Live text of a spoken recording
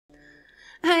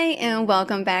Hi, and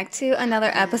welcome back to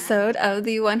another episode of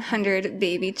the 100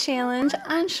 Baby Challenge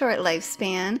on Short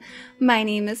Lifespan. My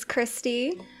name is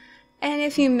Christy, and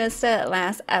if you missed it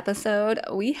last episode,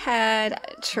 we had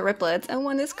triplets, and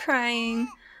one is crying.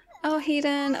 Oh,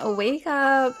 Hayden, wake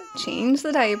up, change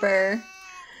the diaper.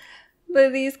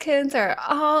 But these kids are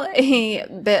all a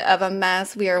bit of a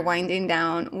mess. We are winding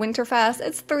down Winterfest.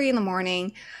 It's 3 in the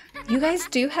morning. You guys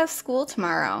do have school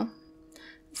tomorrow,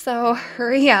 so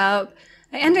hurry up.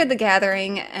 I ended the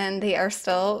gathering and they are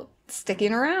still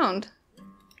sticking around.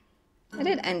 I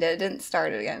did end it, didn't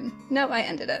start it again. Nope, I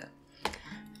ended it.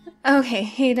 Okay,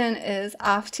 Hayden is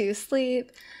off to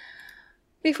sleep.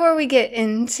 Before we get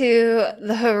into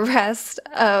the rest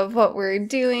of what we're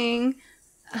doing,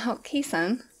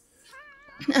 Kaysen,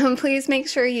 please make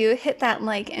sure you hit that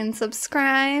like and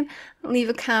subscribe. Leave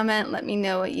a comment, let me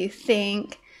know what you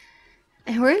think.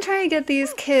 And we're gonna try to get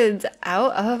these kids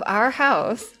out of our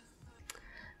house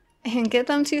and get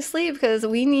them to sleep because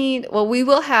we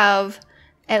will have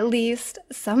at least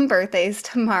some birthdays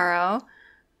tomorrow.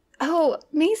 Oh,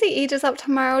 Maisie ages up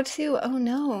tomorrow too. Oh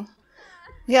no.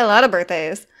 We got a lot of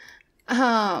birthdays.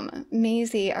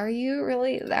 Maisie, are you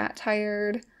really that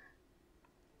tired?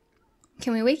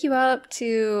 Can we wake you up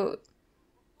to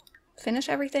finish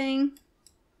everything?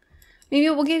 Maybe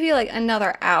we'll give you like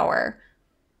another hour.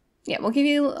 Yeah, we'll give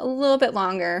you a little bit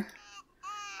longer.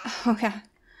 Okay.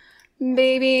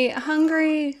 Baby,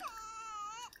 hungry?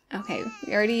 Okay,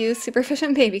 we already used super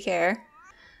efficient baby care.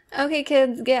 Okay,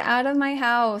 kids, get out of my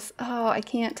house. Oh, I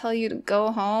can't tell you to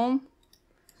go home.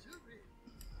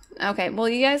 Okay, well,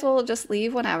 you guys will just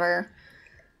leave whenever.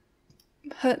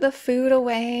 Put the food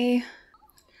away.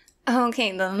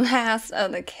 Okay, the last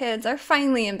of the kids are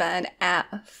finally in bed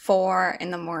at 4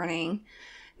 in the morning.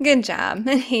 Good job.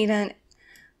 And Hayden,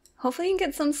 hopefully you can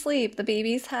get some sleep. The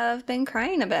babies have been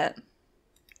crying a bit.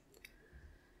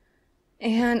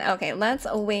 And okay, let's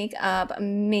wake up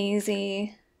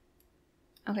Maisie.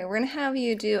 Okay, we're gonna have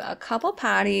you do a couple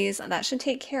potties. That should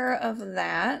take care of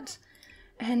that.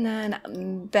 And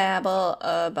then babble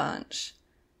a bunch.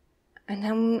 And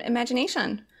then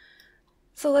imagination.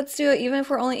 So let's do it. Even if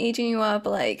we're only aging you up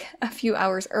like a few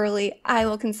hours early, I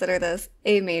will consider this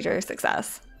a major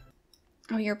success.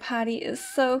 Oh, your potty is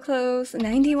so close.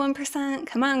 91%.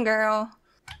 Come on, girl.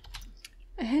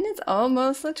 And it's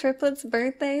almost the triplets'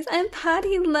 birthdays. I'm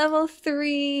potty level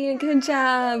 3. Good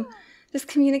job. Just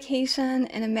communication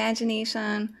and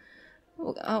imagination.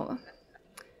 Oh,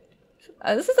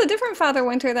 this is a different Father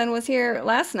Winter than was here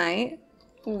last night.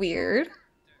 Weird.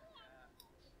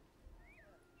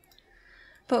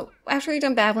 But after you're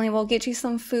done babbling, we'll get you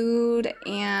some food,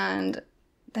 and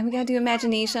then we gotta do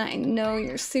imagination. I know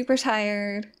you're super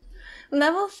tired.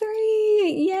 Level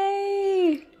 3!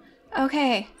 Yay!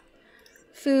 Okay.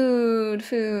 Food.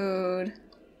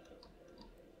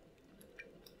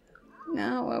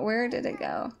 No, where did it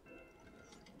go?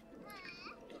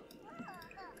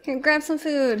 Here, grab some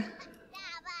food.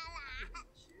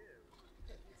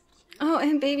 Oh,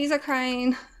 and babies are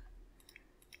crying.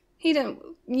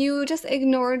 You just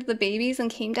ignored the babies and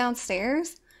came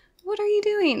downstairs? What are you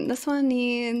doing? This one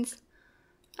needs...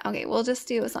 Okay, we'll just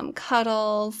do some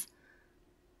cuddles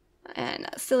and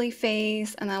a silly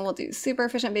face, and then we'll do super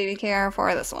efficient baby care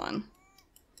for this one.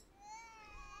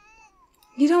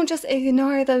 You don't just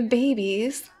ignore the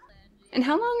babies. And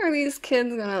how long are these kids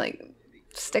gonna like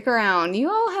stick around? You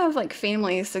all have like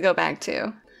families to go back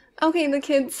to. Okay, the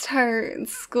kids start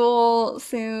school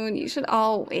soon. You should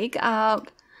all wake up.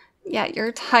 Yeah,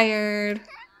 you're tired.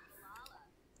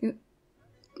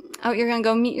 Oh, you're gonna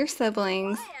go meet your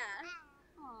siblings.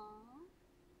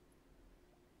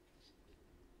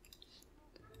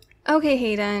 Okay,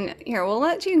 Hayden, here, we'll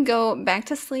let you go back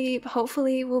to sleep.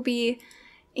 Hopefully we'll be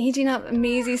aging up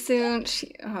Maisie soon.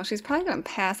 She's probably gonna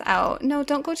pass out. No,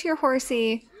 don't go to your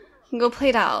horsey. Go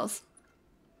play dolls.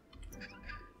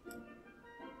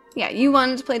 Yeah, you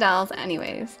wanted to play dolls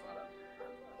anyways.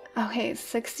 Okay,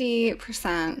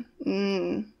 60%.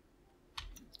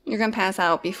 You're gonna pass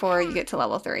out before you get to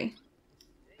level 3.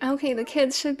 Okay, the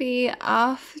kids should be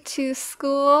off to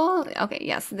school. Okay,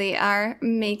 yes, they are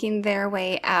making their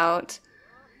way out.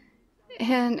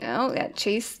 And, oh, yeah,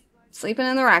 Chase sleeping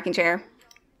in the rocking chair.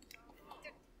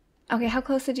 Okay, how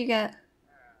close did you get?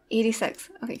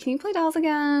 86. Okay, can you play dolls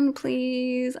again,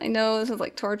 please? I know this is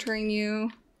like torturing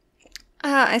you.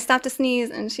 I stopped to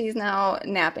sneeze and she's now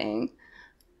napping.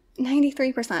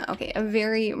 93%. Okay, a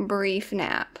very brief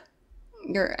nap.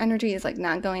 Your energy is like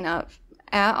not going up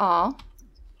at all.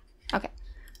 Okay.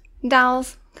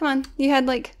 Dolls, come on. You had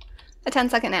like a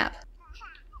 10-second nap.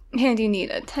 And you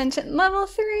need attention. Level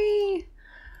 3.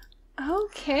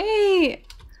 Okay.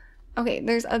 Okay,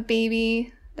 there's a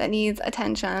baby that needs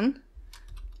attention.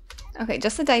 Okay,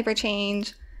 just a diaper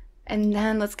change. And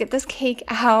then let's get this cake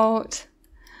out.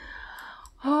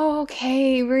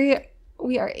 Okay,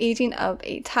 we are aging up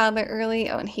a toddler early.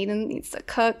 Oh, and Hayden needs to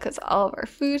cook because all of our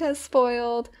food has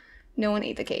spoiled. No one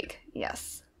ate the cake.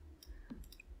 Yes.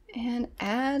 And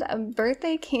add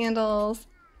birthday candles.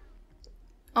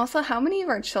 Also, how many of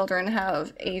our children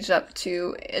have aged up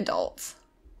to adults?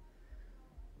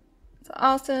 So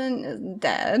Austin is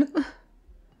dead.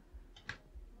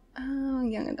 Oh,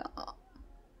 young adult.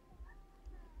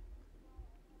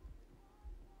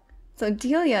 So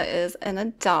Delia is an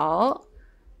adult.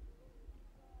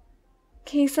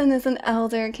 Kason is an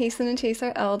elder. Kason and Chase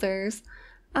are elders.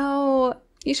 Oh,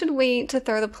 you should wait to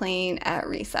throw the plane at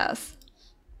recess.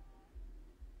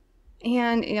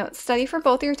 And, study for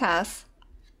both your tests.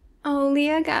 Oh,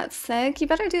 Leah got sick. You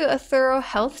better do a thorough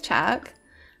health check.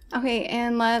 Okay,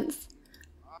 and let's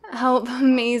help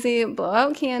Maisie blow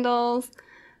out candles.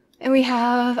 And we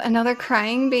have another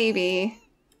crying baby.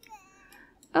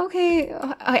 Okay,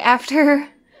 after...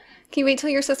 Can you wait till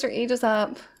your sister ages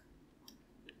up?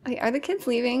 Okay, are the kids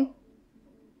leaving?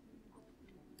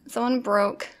 Someone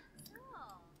broke.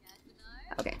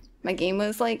 Okay, my game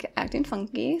was like acting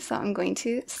funky, so I'm going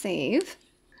to save.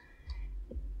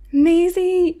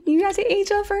 Maisie, you got to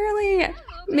age up early.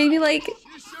 Maybe like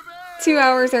 2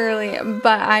 hours early,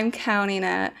 but I'm counting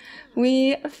it.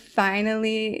 We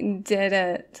finally did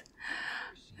it.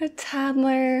 A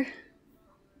toddler.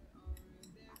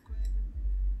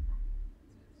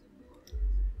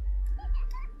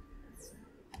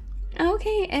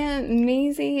 Okay, and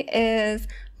Maisie is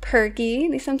perky.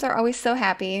 These Sims are always so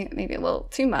happy, maybe a little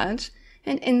too much.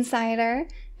 An insider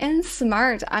and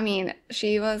smart. I mean,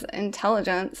 she was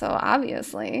intelligent, so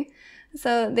obviously.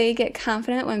 So they get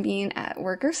confident when being at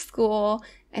work or school,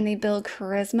 and they build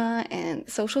charisma and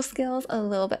social skills a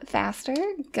little bit faster.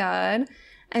 Good.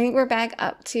 I think we're back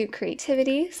up to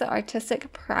creativity, so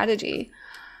artistic prodigy.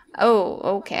 Oh,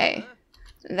 okay.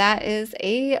 That is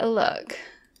a look.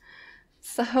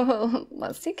 So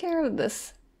let's take care of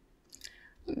this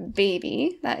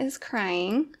baby that is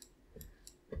crying.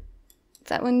 Is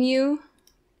that when you?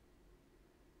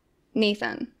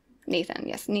 Nathan,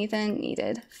 yes, Nathan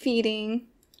needed feeding.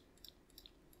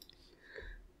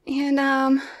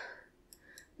 And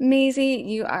Maisie,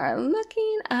 you are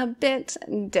looking a bit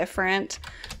different.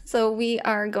 So we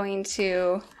are going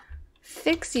to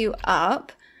fix you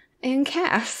up in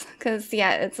Cass, because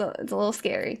yeah, it's a little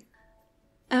scary.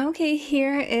 Okay,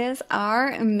 here is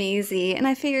our Maisie, and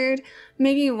I figured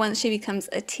maybe once she becomes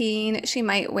a teen, she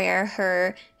might wear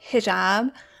her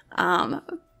hijab.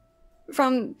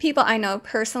 From people I know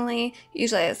personally,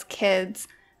 usually as kids,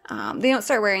 they don't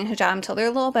start wearing hijab until they're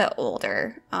a little bit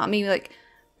older. Maybe like,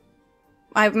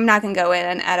 I'm not going to go in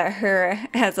and edit her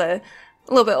as a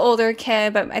little bit older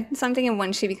kid, but so I'm thinking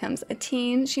when she becomes a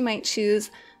teen, she might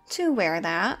choose to wear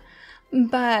that.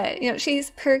 But,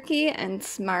 she's perky and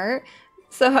smart.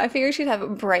 So I figured she'd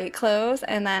have bright clothes,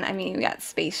 and then, we got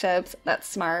spaceships, that's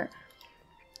smart.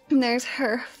 And there's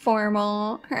her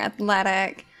formal, her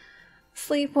athletic,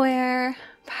 sleepwear,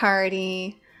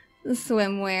 party,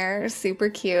 swimwear, super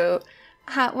cute,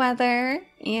 hot weather,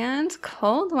 and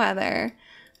cold weather.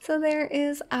 So there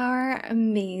is our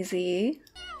Maisie.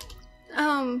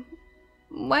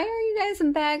 Why are you guys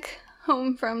back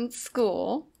home from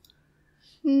school?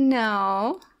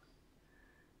 No.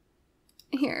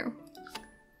 Here.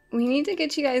 We need to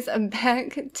get you guys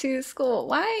back to school.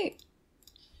 Why?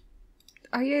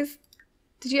 Are you guys...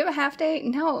 Did you have a half day?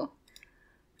 No.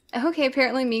 Okay,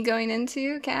 apparently me going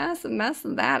into Cass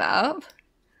messed that up.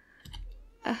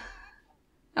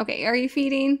 Okay, are you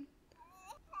feeding?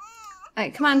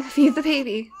 Alright, come on, feed the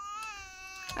baby.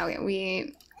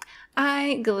 Okay,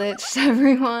 I glitched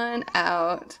everyone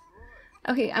out.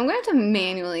 Okay, I'm going to have to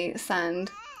manually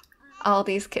send all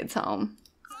these kids home.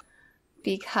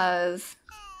 Because...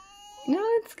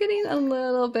 it's getting a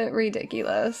little bit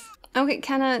ridiculous. Okay,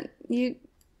 Kenna, you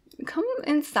come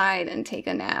inside and take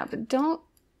a nap. Don't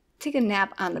take a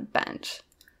nap on the bench.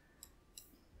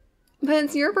 But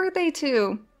it's your birthday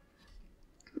too.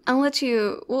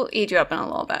 We'll eat you up in a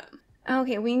little bit.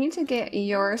 Okay, we need to get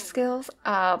your skills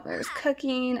up. There's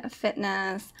cooking,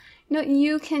 fitness.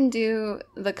 You can do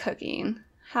the cooking.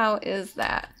 How is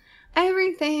that?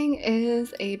 Everything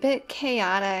is a bit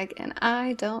chaotic and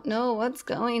I don't know what's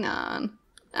going on.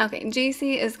 Okay,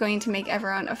 JC is going to make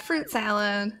everyone a fruit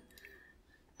salad.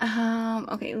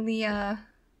 Okay, Leah,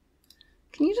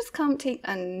 can you just come take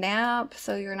a nap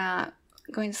so you're not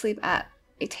going to sleep at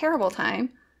a terrible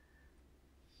time?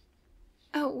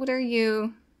 Oh, what are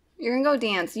you? You're gonna go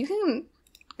dance. You can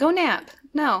go nap.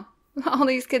 No, All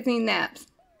these kids need naps.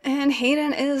 And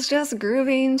Hayden is just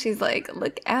grooving. She's like,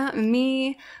 look at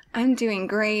me. I'm doing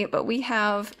great, but we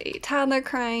have a toddler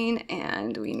crying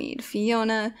and we need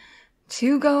Fiona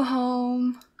to go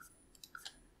home.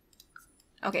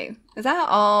 Okay, is that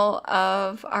all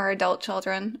of our adult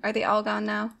children? Are they all gone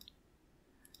now?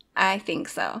 I think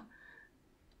so.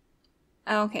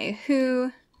 Okay,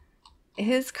 who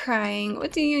is crying?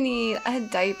 What do you need? A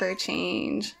diaper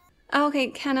change. Okay,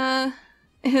 Kenna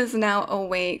is now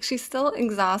awake. She's still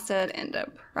exhausted and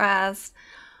depressed,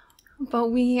 but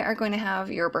we are going to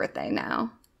have your birthday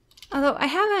now. Although I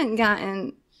haven't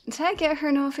gotten, did I get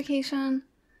her notification?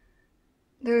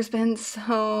 There's been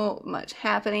so much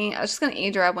happening. I was just going to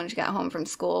age her up when she got home from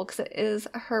school because it is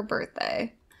her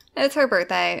birthday. It's her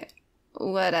birthday.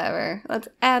 Whatever. Let's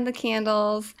add the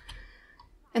candles.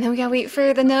 And then we gotta wait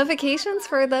for the notifications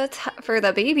for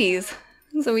the babies.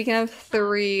 So we can have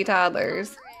 3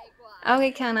 toddlers.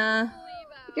 Okay, Kenna.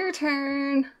 Your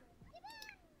turn.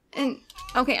 And,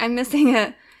 okay, I'm missing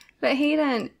it. But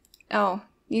Hayden. Oh,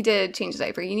 you did change the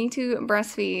diaper. You need to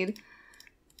breastfeed.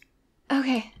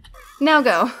 Okay. Now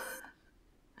go.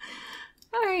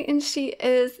 Alright, and she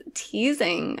is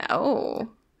teasing. Oh.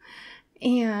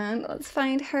 And let's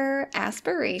find her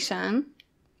aspiration.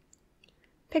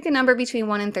 Pick a number between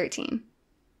 1 and 13.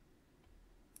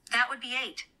 That would be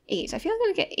 8. 8. I feel like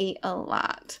I get 8 a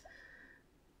lot.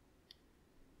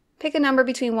 Pick a number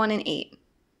between 1 and 8.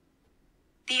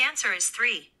 The answer is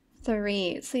 3.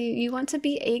 3. So you want to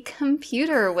be a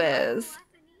computer whiz.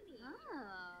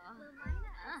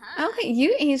 Okay,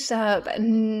 you aged up.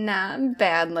 Not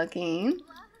bad looking.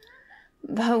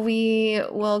 But we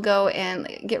will go and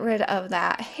get rid of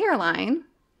that hairline.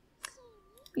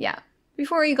 Yeah,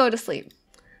 before you go to sleep.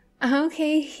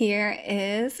 Okay, here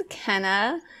is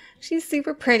Kenna. She's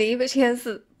super pretty, but she has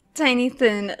tiny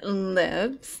thin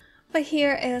lips. But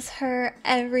here is her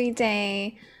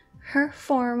everyday, her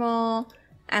formal,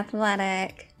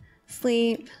 athletic,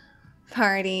 sleep,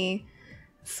 party,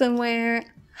 swimwear,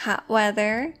 hot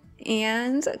weather,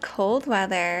 and cold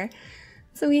weather.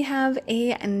 So we have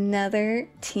another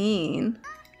teen.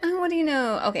 Oh, what do you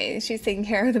know? Okay, she's taking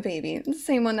care of the baby. The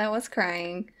same one that was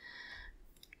crying.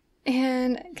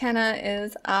 And Kenna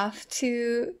is off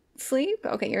to sleep.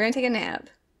 Okay, you're gonna take a nap.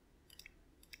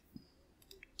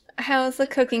 How's the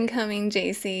cooking coming,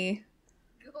 JC?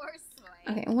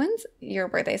 Okay, when's your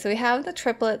birthday? So we have the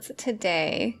triplets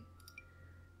today.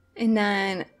 And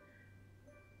then,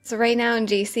 so right now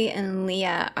JC and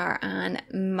Leah are on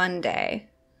Monday.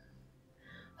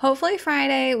 Hopefully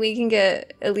Friday we can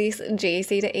get at least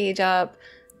JC to age up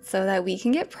so that we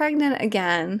can get pregnant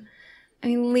again. I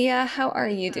mean, Leah, how are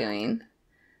you doing?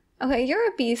 Okay, you're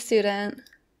a B student.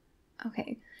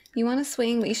 Okay, you want to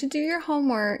swing, but you should do your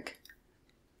homework.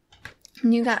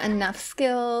 You got enough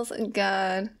skills.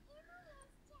 Good.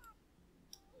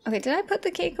 Okay, did I put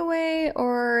the cake away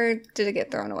or did it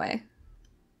get thrown away?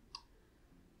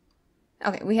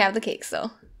 Okay, we have the cake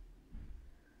still.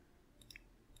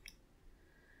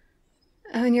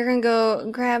 Oh, and you're gonna go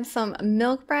grab some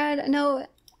milk bread? No,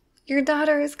 your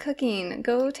daughter is cooking.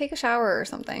 Go take a shower or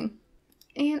something.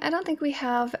 And I don't think we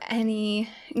have any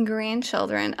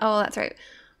grandchildren. Oh, that's right.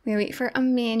 We wait for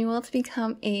Emmanuel to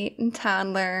become a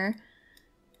toddler.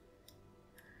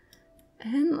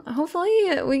 And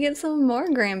hopefully we get some more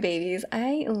grandbabies.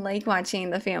 I like watching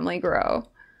the family grow.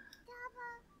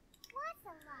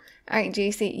 Alright,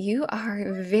 JC, you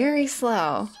are very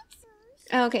slow.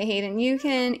 Okay, Hayden, you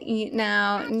can eat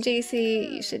now. And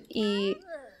JC, you should eat.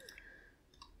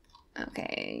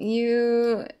 Okay,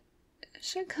 you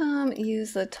should come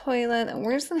use the toilet. And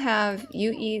we're just gonna have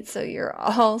you eat so you're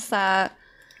all set.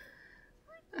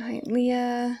 Alright,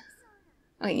 Leah.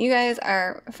 Okay, you guys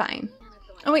are fine.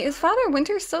 Oh wait, is Father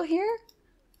Winter still here?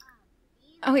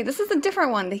 Oh wait, this is a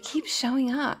different one. They keep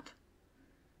showing up.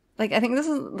 Like, I think this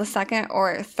is the second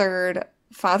or third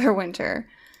Father Winter.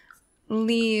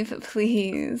 Leave,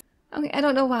 please. Okay, I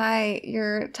don't know why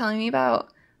you're telling me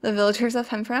about the Villagers of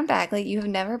Henfron back. Like, you have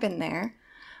never been there.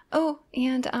 Oh,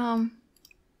 and,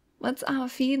 let's,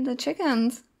 feed the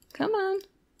chickens. Come on.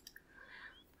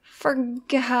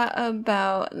 Forgot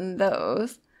about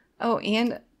those. Oh,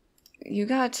 and you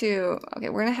got to, okay,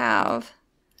 we're gonna have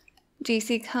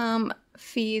JC come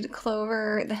feed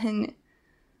Clover, then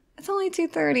it's only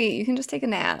 2:30. You can just take a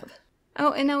nap.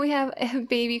 Oh, and now we have a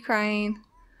baby crying.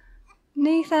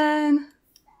 Nathan.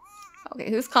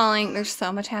 Okay, who's calling? There's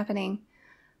so much happening.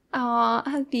 Aw,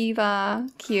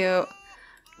 Habiba. Cute.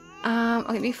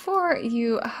 Okay, before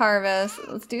you harvest,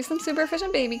 let's do some super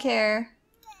efficient baby care.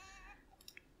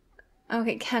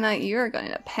 Okay, Kenna, you're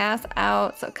going to pass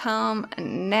out, so come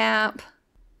and nap.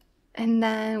 And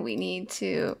then we need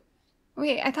to...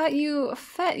 Wait, I thought you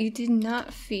did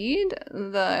not feed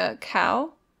the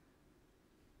cow?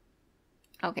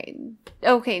 Okay,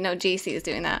 no, JC is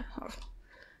doing that.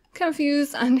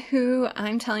 Confused on who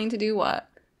I'm telling to do what.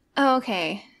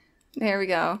 Okay, there we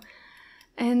go.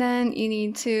 And then you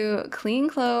need to clean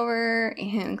Clover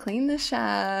and clean the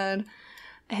shed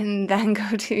and then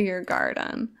go to your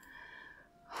garden.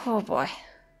 Oh boy.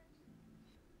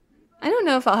 I don't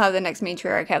know if I'll have the next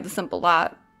matriarch have the simple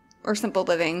lot or simple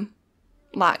living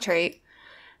lot trait.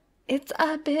 It's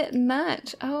a bit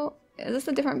much. Oh, is this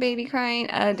a different baby crying?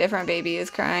 A different baby is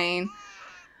crying.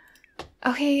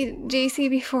 Okay, JC,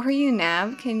 before you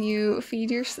nap, can you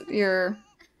feed your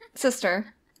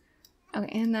sister?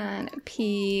 Okay, and then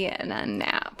pee, and then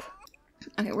nap.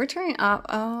 Okay, we're turning up.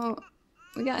 Oh,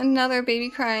 we got another baby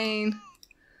crying.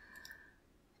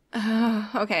 Oh,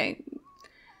 okay.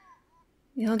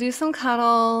 You'll do some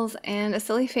cuddles and a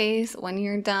silly face when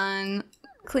you're done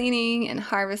cleaning and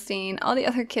harvesting. All the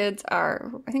other kids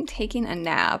are, I think, taking a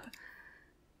nap.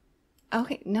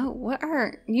 Okay, no,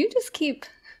 you just keep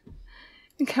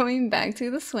going back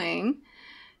to the swing.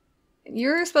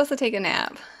 You're supposed to take a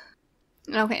nap.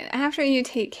 Okay, after you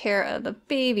take care of the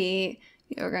baby,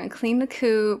 you're going to clean the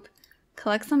coop,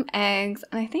 collect some eggs,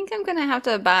 and I think I'm going to have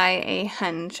to buy a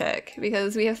hen chick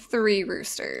because we have 3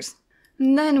 roosters.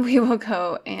 And then we will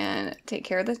go and take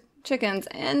care of the chickens,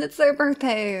 and it's their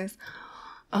birthdays.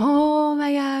 Oh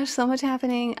my gosh, so much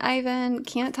happening. Ivan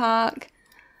can't talk.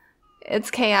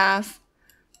 It's chaos.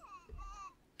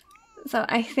 So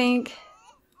I think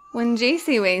when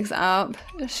JC wakes up,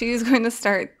 she's going to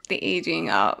start the aging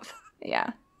up.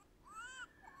 Yeah.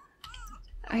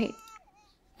 Alright.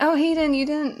 Oh, Hayden, you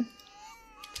didn't...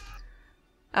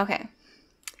 Okay.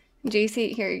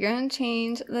 JC, here, you're going to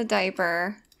change the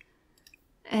diaper.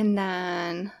 And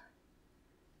then...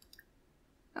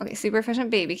 Okay, super efficient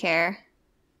baby care.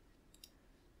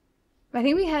 I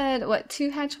think we had,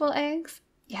 2 hatchable eggs?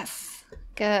 Yes.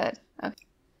 Good. Okay.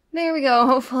 There we go.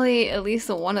 Hopefully at least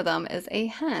one of them is a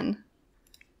hen.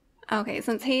 Okay,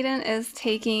 since Hayden is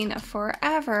taking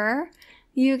forever,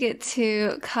 you get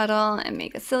to cuddle and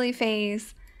make a silly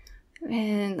face.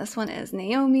 And this one is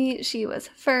Naomi. She was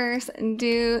first.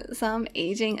 Do some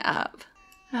aging up.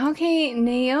 Okay,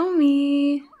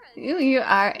 Naomi. You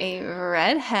are a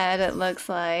redhead, it looks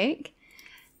like.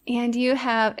 And you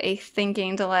have a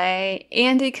thinking delay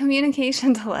and a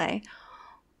communication delay.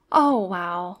 Oh,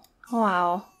 wow.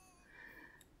 Wow.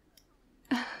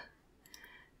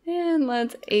 And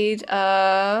let's age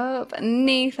up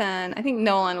Nathan. I think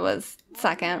Nolan was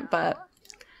second, but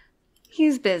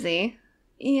he's busy.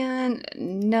 And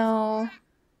no.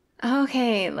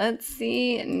 Okay, let's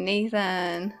see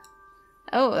Nathan.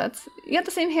 Oh, you got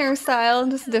the same hairstyle,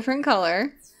 just a different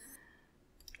color.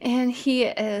 And he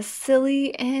is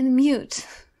silly and mute.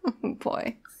 Oh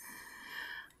boy.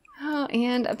 Oh,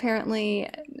 and apparently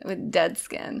with dead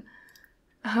skin.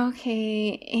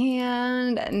 Okay,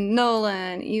 and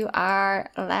Nolan, you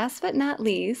are last but not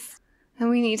least.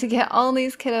 And we need to get all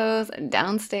these kiddos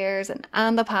downstairs and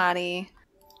on the potty.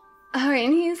 Alright,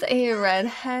 and he's a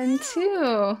redhead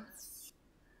too.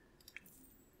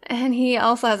 And he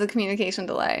also has a communication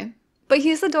delay. But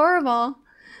he's adorable.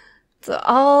 So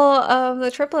all of the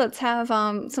triplets have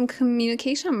some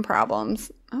communication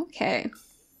problems. Okay.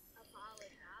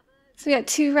 So we got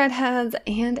 2 redheads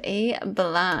and a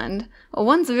blonde. Well,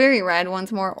 one's very red,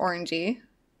 one's more orangey.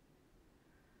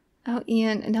 Oh,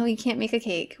 Ian, no, you can't make a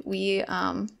cake. We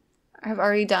have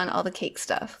already done all the cake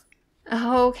stuff.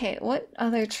 Okay, what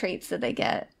other traits did they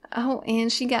get? Oh,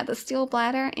 and she got the steel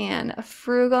bladder and a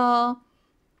frugal.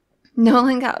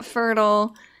 Nolan got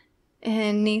fertile.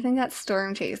 And Nathan got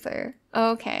storm chaser.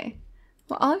 Okay.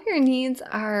 Well, all of your needs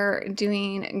are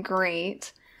doing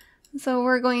great. So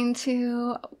we're going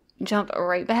to jump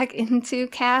right back into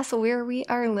Cass, where we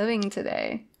are living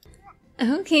today.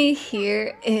 Okay,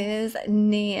 here is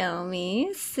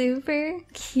Naomi. Super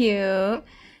cute.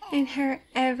 In her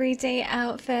everyday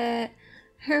outfit.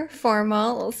 Her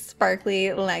formal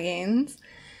sparkly leggings.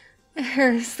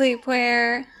 Her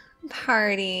sleepwear,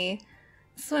 party,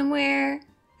 swimwear,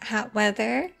 hot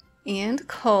weather, and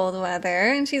cold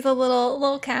weather. And she's a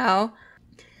little cow.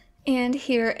 And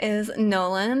here is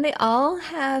Nolan. They all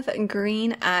have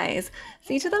green eyes.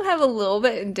 So each of them have a little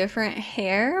bit different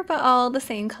hair, but all the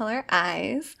same color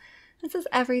eyes. This is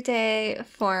everyday,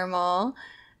 formal.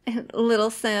 And Little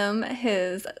Sim,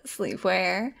 his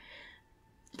sleepwear,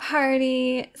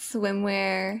 party,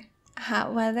 swimwear,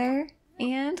 hot weather,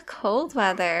 and cold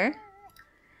weather.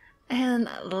 And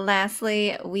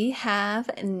lastly, we have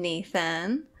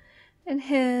Nathan and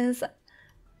his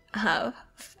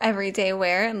everyday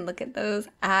wear. And look at those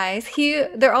eyes.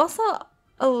 They're also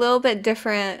a little bit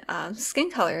different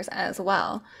skin colors as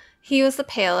well. He was the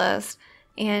palest,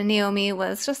 and Naomi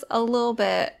was just a little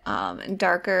bit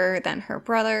darker than her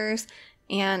brothers,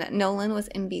 and Nolan was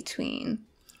in between.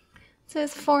 So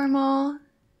it's formal,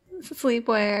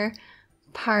 sleepwear,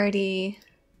 party,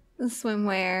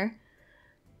 swimwear,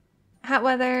 hot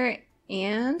weather,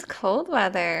 and cold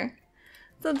weather.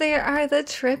 So there are the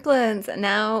triplets.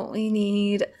 Now we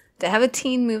need to have a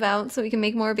teen move out so we can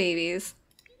make more babies.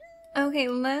 Okay,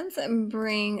 let's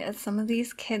bring some of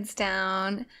these kids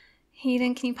down.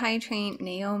 Hayden, can you potty train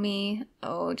Naomi?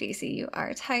 Oh, JC, you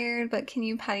are tired, but can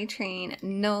you potty train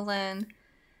Nolan?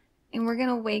 And we're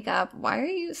gonna wake up. Why are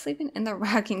you sleeping in the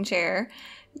rocking chair?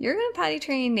 You're gonna potty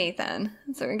train Nathan.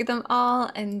 So we're gonna get them all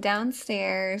and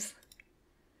downstairs.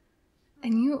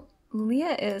 And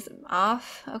Leah is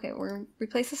off. Okay, we're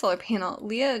replace the solar panel.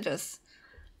 Leah just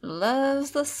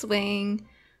loves the swing.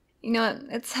 You know what?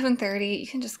 It's 7:30. You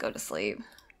can just go to sleep.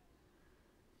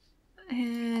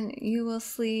 And you will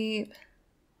sleep.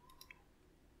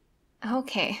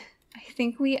 Okay, I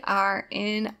think we are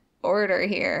in order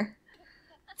here.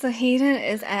 So Hayden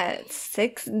is at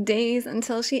 6 days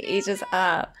until she ages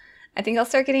up. I think I'll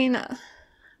start getting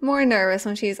more nervous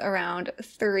when she's around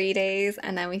 3 days,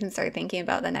 and then we can start thinking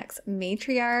about the next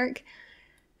matriarch,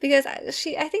 because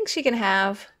I think she can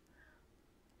have,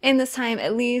 in this time,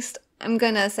 at least, I'm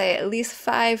gonna say at least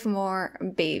 5 more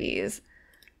babies.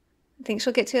 I think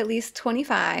she'll get to at least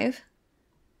 25.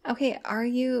 Okay,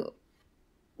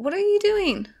 what are you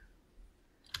doing?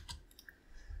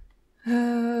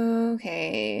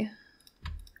 Okay.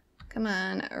 Come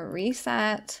on,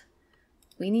 reset.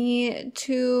 We need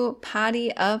to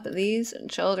potty up these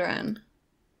children.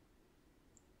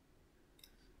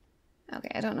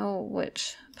 Okay, I don't know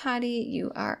which potty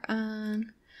you are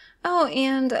on. Oh,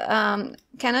 and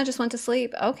Kenna just went to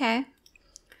sleep. Okay.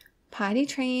 Potty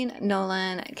train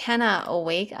Nolan. Kenna,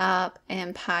 wake up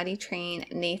and potty train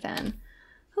Nathan.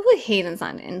 Hopefully Hayden's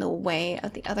not in the way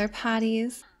of the other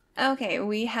potties. Okay,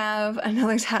 we have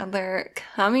another toddler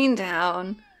coming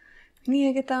down. We need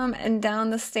to get them and down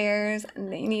the stairs, and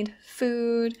they need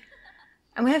food.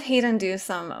 I'm gonna have Hayden do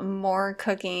some more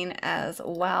cooking as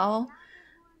well,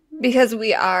 because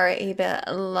we are a bit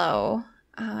low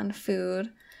on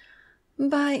food.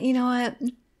 But you know what?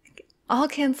 All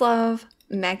kids love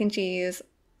mac and cheese,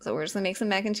 so we're just gonna make some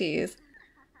mac and cheese.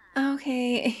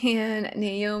 Okay, and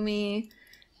Naomi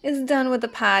is done with the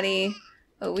potty.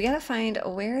 But we gotta find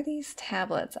where these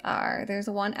tablets are. There's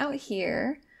one out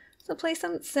here. So play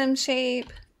some sim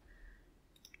shape.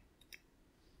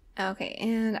 Okay,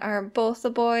 and are both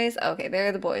the boys? Okay,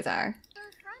 there the boys are.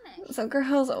 So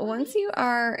girls, once you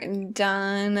are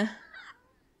done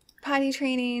potty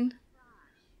training,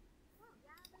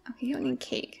 okay, you don't need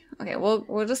cake. Okay,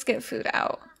 we'll just get food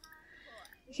out.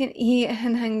 You can eat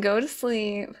and then go to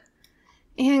sleep.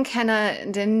 And Kenna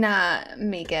did not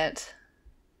make it.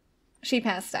 She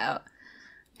passed out.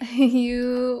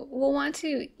 You will want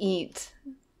to eat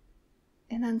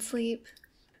and then sleep.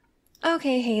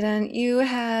 Okay, Hayden, you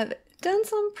have done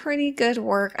some pretty good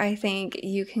work. I think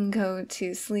you can go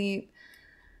to sleep.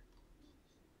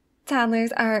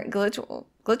 Toddlers are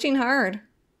glitching hard.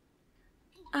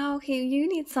 Okay, you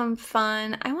need some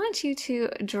fun. I want you to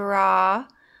draw.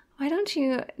 Why don't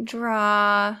you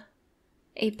draw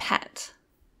a pet?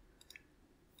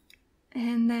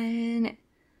 And then...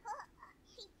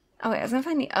 oh wait, I was gonna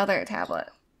find the other tablet.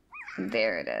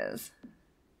 There it is.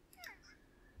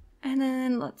 And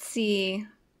then let's see.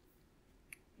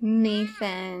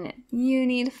 Nathan, you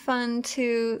need fun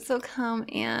too, so come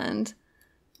and...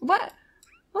 What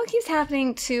keeps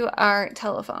happening to our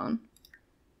telephone?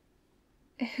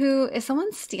 Is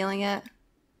someone stealing it?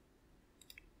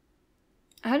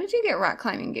 How did you get rock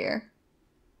climbing gear?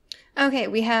 Okay,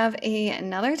 we have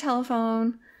another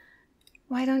telephone.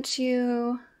 Why don't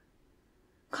you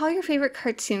call your favorite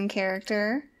cartoon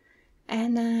character,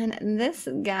 and then this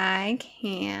guy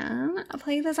can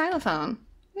play the xylophone.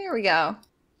 There we go.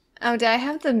 Oh, did I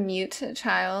have the mute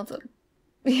child?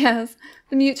 Yes,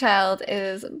 the mute child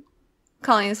is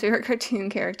calling his favorite cartoon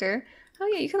character. Oh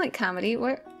yeah, you can like comedy.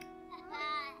 What?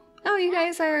 Oh, you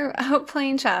guys are out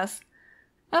playing chess.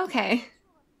 Okay.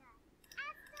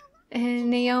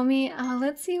 And Naomi,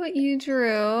 let's see what you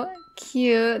drew.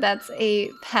 Cute. That's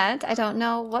a pet. I don't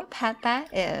know what pet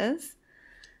that is.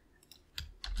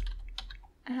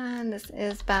 And this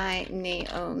is by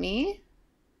Naomi.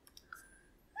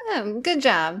 Good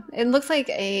job. It looks like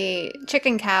a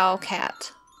chicken cow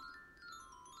cat.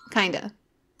 Kinda.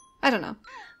 I don't know.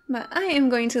 But I am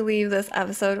going to leave this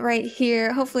episode right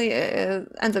here. Hopefully it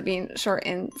ends up being short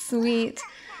and sweet.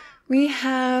 We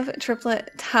have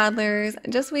triplet toddlers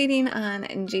just waiting on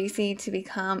JC to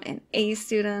become an A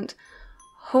student.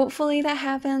 Hopefully that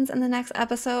happens in the next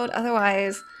episode.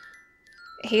 Otherwise,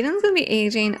 Hayden's going to be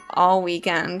aging all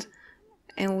weekend.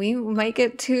 And we might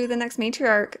get to the next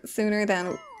matriarch sooner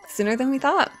than we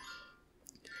thought.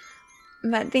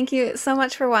 But thank you so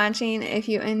much for watching. If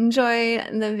you enjoyed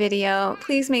the video,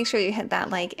 please make sure you hit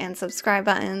that like and subscribe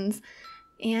buttons.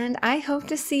 And I hope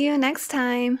to see you next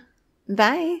time.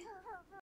 Bye!